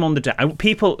tell them on the day.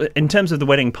 People, in terms of the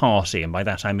wedding party, and by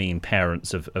that I mean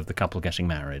parents of the couple getting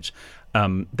married,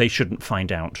 they shouldn't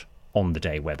find out on the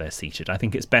day where they're seated. I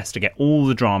think it's best to get all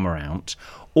the drama out.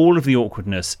 All of the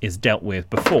awkwardness is dealt with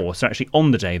before. So actually,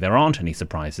 on the day, there aren't any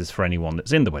surprises for anyone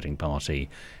that's in the wedding party,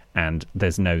 and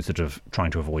there's no sort of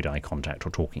trying to avoid eye contact or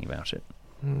talking about it.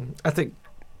 I think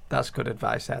that's good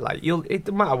advice there. Like, it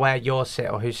doesn't matter where you're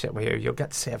sitting or who's sitting with you, you'll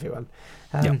get to see everyone.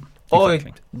 Or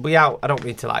exactly. I don't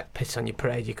mean to like piss on your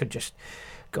parade. You could just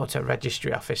go to a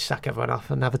registry office, sack everyone off,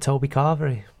 and have a Toby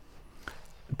Carvery.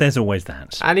 There's always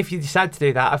that. And if you decide to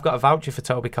do that, I've got a voucher for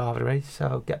Toby Carvery,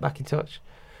 so get back in touch.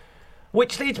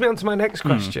 Which leads me on to my next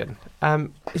question.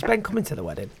 Is Ben coming to the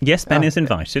wedding? Yes, Ben is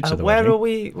invited to the wedding.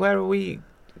 wedding. Where are we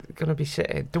going to be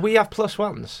sitting? Do we have plus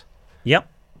ones? Yep.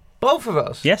 Both of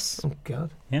us? Yes. Oh,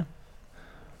 God. Yeah.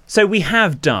 So we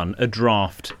have done a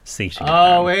draft seating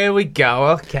Oh, plan. here we go.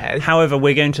 Okay. However,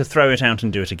 we're going to throw it out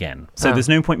and do it again. So there's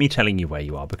no point me telling you where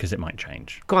you are because it might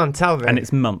change. Go on, tell me. And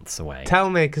it's months away. Tell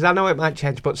me, because I know it might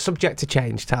change, but subject to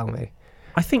change, tell me.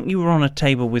 I think you were on a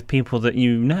table with people that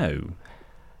you know.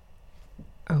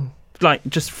 Oh. Like,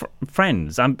 just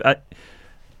friends.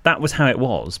 That was how it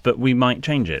was, but we might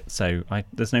change it. So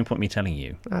there's no point me telling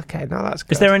you. Okay, no, that's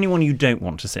good. Is there anyone you don't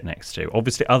want to sit next to?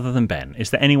 Obviously, other than Ben. Is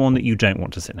there anyone that you don't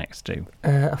want to sit next to?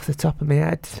 Off the top of my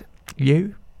head,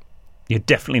 you? You're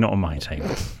definitely not on my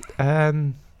table.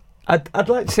 I'd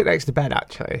like to sit next to Ben,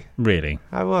 actually. Really?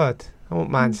 I would. I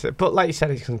wouldn't mind sitting. But like you said,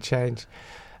 it's going to change.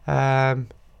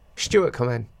 Stuart come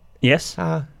in. Yes?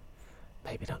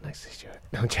 Maybe not next to Stuart.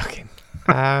 No, I'm joking.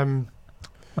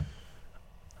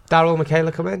 Daryl and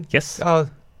Michaela come in? Yes. Oh,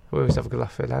 we always have a good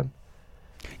laugh with them.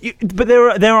 But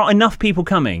there are enough people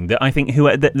coming that I think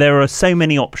that there are so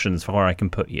many options for where I can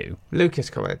put you. Lucas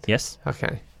come in? Yes.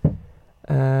 Okay.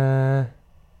 Yeah,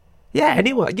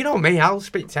 anyone. You know me, I'll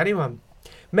speak to anyone.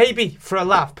 Maybe, for a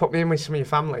laugh, put me in with some of your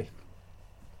family.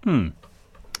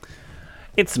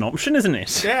 It's an option, isn't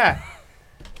it? Yeah.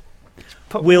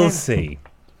 We'll see.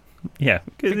 Yeah,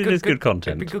 it is good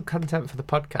content. It'd be good content for the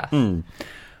podcast.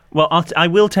 Well, I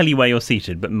will tell you where you're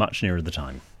seated, but much nearer the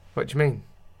time. What do you mean?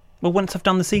 Well, once I've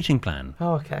done the seating plan.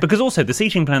 Oh, okay. Because also the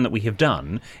seating plan that we have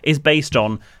done is based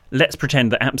on, let's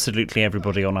pretend that absolutely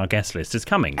everybody on our guest list is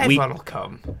coming. Everyone will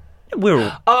come.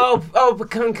 We're all... but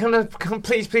can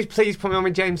please put me on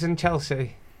with James and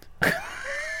Chelsea?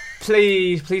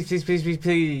 Please.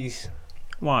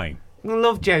 Why? I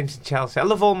love James and Chelsea. I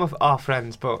love all our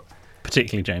friends, but...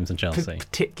 Particularly James and Chelsea.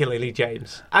 Particularly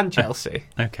James and Chelsea.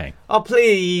 Okay. Oh,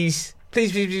 please.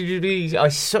 Please. Oh,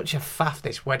 it's such a faff,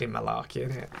 this wedding malarkey,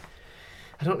 isn't it?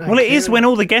 I don't know. Well, it is when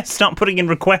all the guests start putting in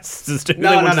requests as to who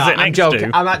they want to sit I'm next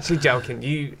joking. to. I'm actually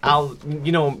joking.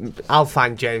 I'll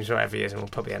find James wherever he is, and we'll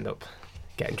probably end up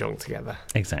getting drunk together.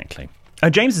 Exactly.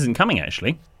 James isn't coming,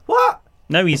 actually. What?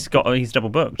 No, he's double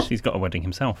booked. He's got a wedding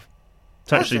himself.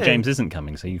 So Has actually, he? James isn't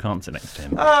coming, so you can't sit next to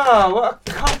him. Oh, what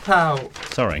a cop-out.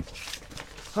 Sorry.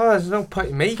 Oh, there's no point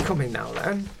in me coming now,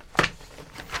 then.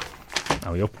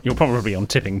 Oh, you're probably on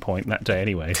tipping point that day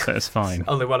anyway, so it's fine.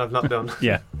 Only one I've not done.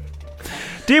 Yeah.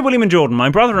 Dear William and Jordan, my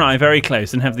brother and I are very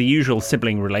close and have the usual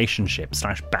sibling relationship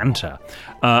 / banter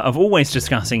of always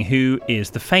discussing who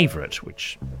is the favourite,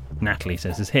 which Natalie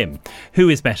says is him. Who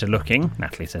is better looking?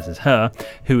 Natalie says is her.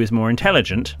 Who is more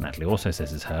intelligent? Natalie also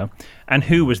says is her. And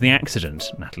who was the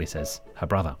accident? Natalie says her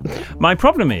brother. My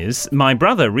problem is, my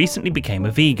brother recently became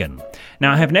a vegan.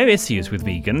 Now, I have no issues with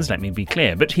vegans, let me be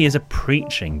clear, but he is a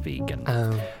preaching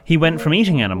vegan. He went from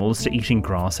eating animals to eating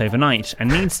grass overnight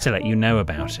and needs to let you know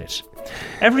about it.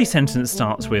 Every sentence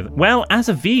starts with, well, as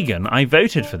a vegan, I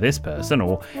voted for this person,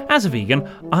 or as a vegan,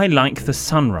 I like the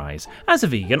sunrise. As a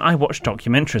vegan, I watch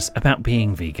documentaries about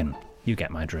being vegan. You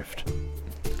get my drift.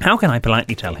 How can I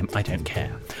politely tell him I don't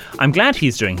care? I'm glad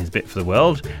he's doing his bit for the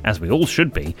world, as we all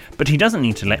should be, but he doesn't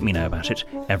need to let me know about it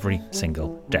every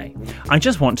single day. I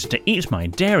just want to eat my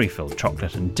dairy-filled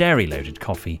chocolate and dairy-loaded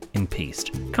coffee in peace.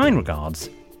 Kind regards,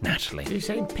 Natalie. Are you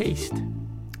saying peace?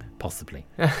 Possibly.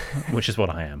 Which is what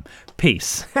I am.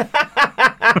 Peace.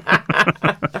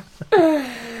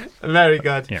 Very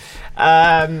good. Yeah.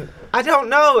 I don't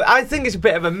know. I think it's a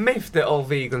bit of a myth that all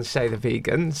vegans say they're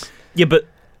vegans. Yeah, but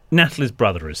Natalie's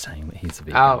brother is saying that he's a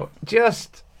vegan. Oh,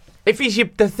 just... If he's your...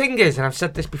 The thing is, and I've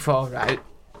said this before, right?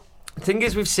 The thing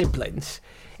is with siblings,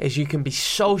 is you can be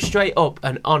so straight up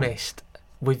and honest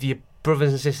with your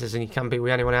brothers and sisters than you can be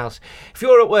with anyone else. If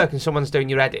you're at work and someone's doing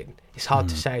your heading, it's hard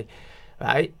to say,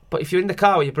 right? But if you're in the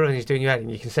car with your brother and he's doing your heading,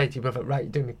 you can say to your brother, right,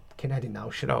 you're doing my fucking heading now,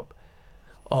 shut up.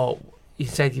 Or you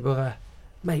can say to your brother,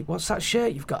 mate, what's that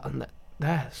shirt you've got on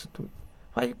there.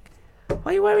 Why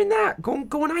are you wearing that? Go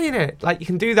and iron it. Like, you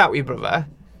can do that with your brother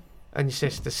and your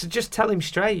sister. So just tell him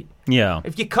straight. Yeah.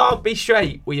 If you can't be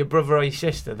straight with your brother or your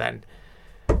sister, then,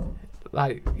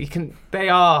 like, you can.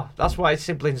 That's why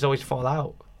siblings always fall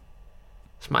out.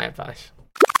 That's my advice.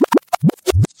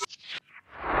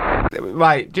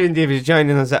 Right, June Divas is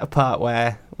joining us at a part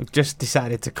where we've just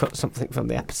decided to cut something from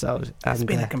the episode. It's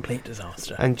been a complete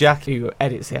disaster. And Jack, who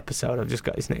edits the episode, I've just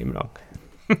got his name wrong.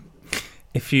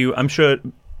 I'm sure...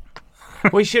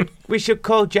 we should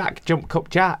call Jack Jump Cut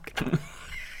Jack.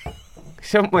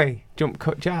 Shouldn't we? Jump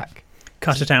Cut Jack.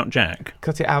 Cut it out, Jack.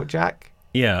 Cut it out, Jack.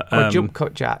 Yeah. Or Jump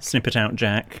Cut Jack. Snip it out,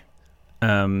 Jack.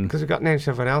 Because we've got names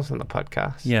for everyone else on the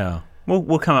podcast. Yeah.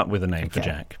 We'll come up with a name for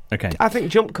Jack. Okay. I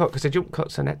think Jump Cut, because a jump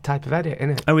cut's a type of edit,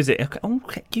 isn't it? Oh, is it? Okay. Oh,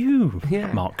 you.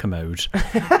 Yeah. Mark Commode.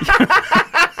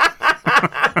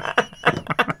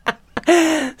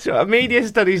 So a media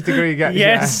studies degree gets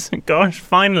Yes. Gosh,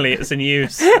 finally it's in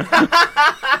use.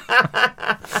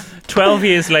 12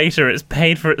 years later, it's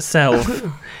paid for itself.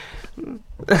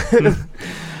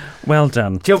 Well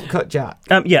done. Jump Cut Jack.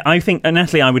 Yeah, I think,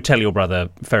 Natalie, I would tell your brother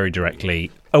very directly,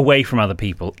 away from other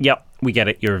people. Yep, we get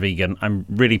it, you're a vegan. I'm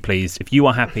really pleased. If you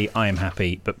are happy, I am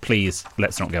happy. But please,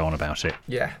 let's not go on about it.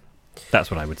 Yeah. That's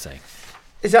what I would say.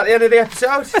 Is that the end of the episode?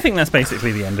 I think that's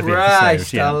basically the end of the episode.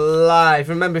 episode. Yeah. Alive.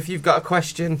 Remember, if you've got a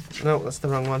question... No, that's the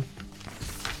wrong one.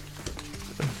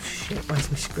 Oh, shit, where's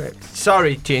my script?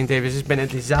 Sorry, Jane Davis, it's been a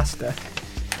disaster.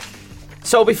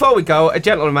 So before we go, a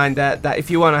gentle reminder that if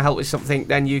you want to help with something,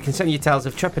 then you can send your tales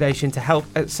of trepidation to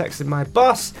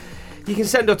help@sextedmyboss. You can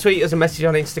send or tweet us a message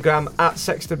on Instagram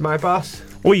 @sextedmyboss.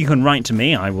 Or you can write to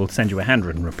me. I will send you a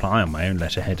handwritten reply on my own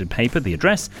letterheaded paper. The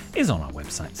address is on our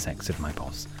website,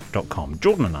 sextedmyboss.com.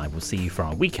 Jordan and I will see you for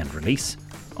our weekend release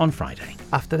on Friday.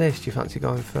 After this, do you fancy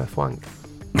going for a fwank?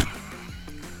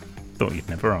 Thought you'd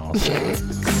never ask.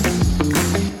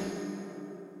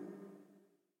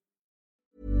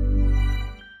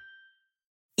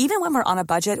 Even when we're on a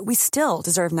budget, we still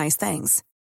deserve nice things.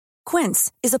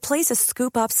 Quince is a place to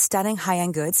scoop up stunning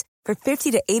high-end goods for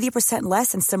 50 to 80%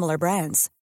 less than similar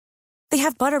brands. They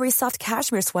have buttery soft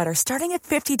cashmere sweaters starting at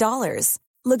 $50,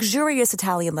 luxurious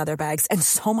Italian leather bags, and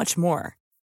so much more.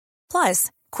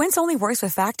 Plus, Quince only works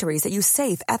with factories that use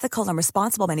safe, ethical, and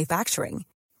responsible manufacturing.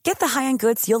 Get the high-end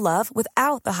goods you'll love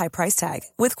without the high price tag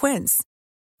with Quince.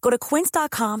 Go to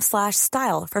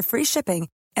quince.com/style for free shipping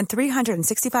and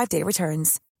 365-day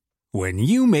returns. When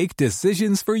you make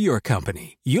decisions for your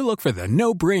company, you look for the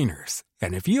no-brainers.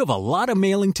 And if you have a lot of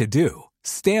mailing to do,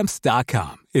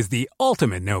 Stamps.com is the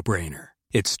ultimate no-brainer.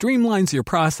 It streamlines your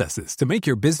processes to make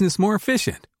your business more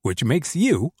efficient, which makes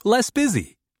you less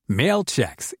busy. Mail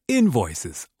checks,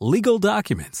 invoices, legal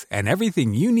documents, and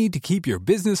everything you need to keep your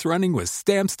business running with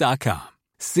Stamps.com.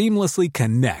 Seamlessly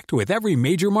connect with every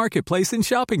major marketplace and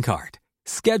shopping cart.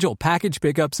 Schedule package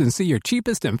pickups and see your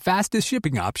cheapest and fastest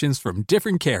shipping options from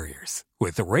different carriers.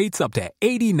 With rates up to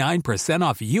 89%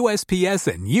 off USPS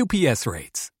and UPS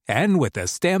rates. And with the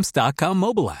Stamps.com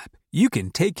mobile app, you can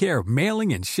take care of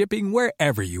mailing and shipping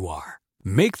wherever you are.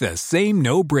 Make the same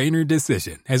no-brainer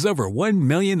decision as over 1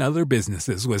 million other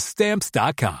businesses with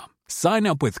Stamps.com. Sign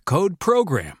up with code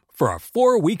PROGRAM for a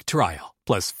 4-week trial,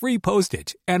 plus free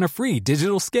postage and a free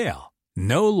digital scale.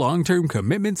 No long-term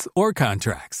commitments or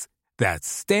contracts. That's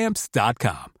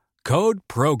Stamps.com. Code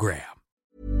PROGRAM.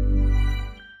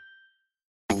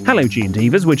 Hello, G&D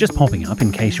Divas. We're just popping up,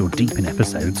 in case you're deep in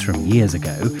episodes from years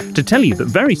ago, to tell you that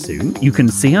very soon you can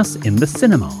see us in the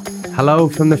cinema. Hello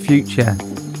from the future.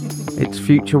 It's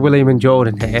future William and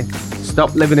Jordan here.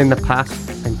 Stop living in the past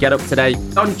and get up to date.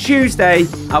 On Tuesday,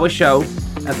 our show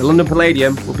at the London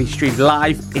Palladium will be streamed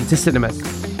live into cinemas.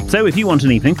 So if you want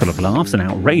an evening full of laughs and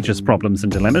outrageous problems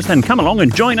and dilemmas, then come along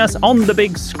and join us on the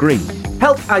big screen.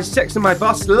 Help I Sexted My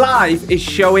Boss Live is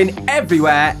showing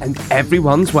everywhere and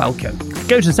everyone's welcome.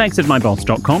 Go to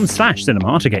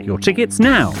sextedmyboss.com/cinema to get your tickets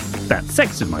now. That's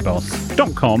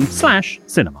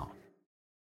sextedmyboss.com/cinema.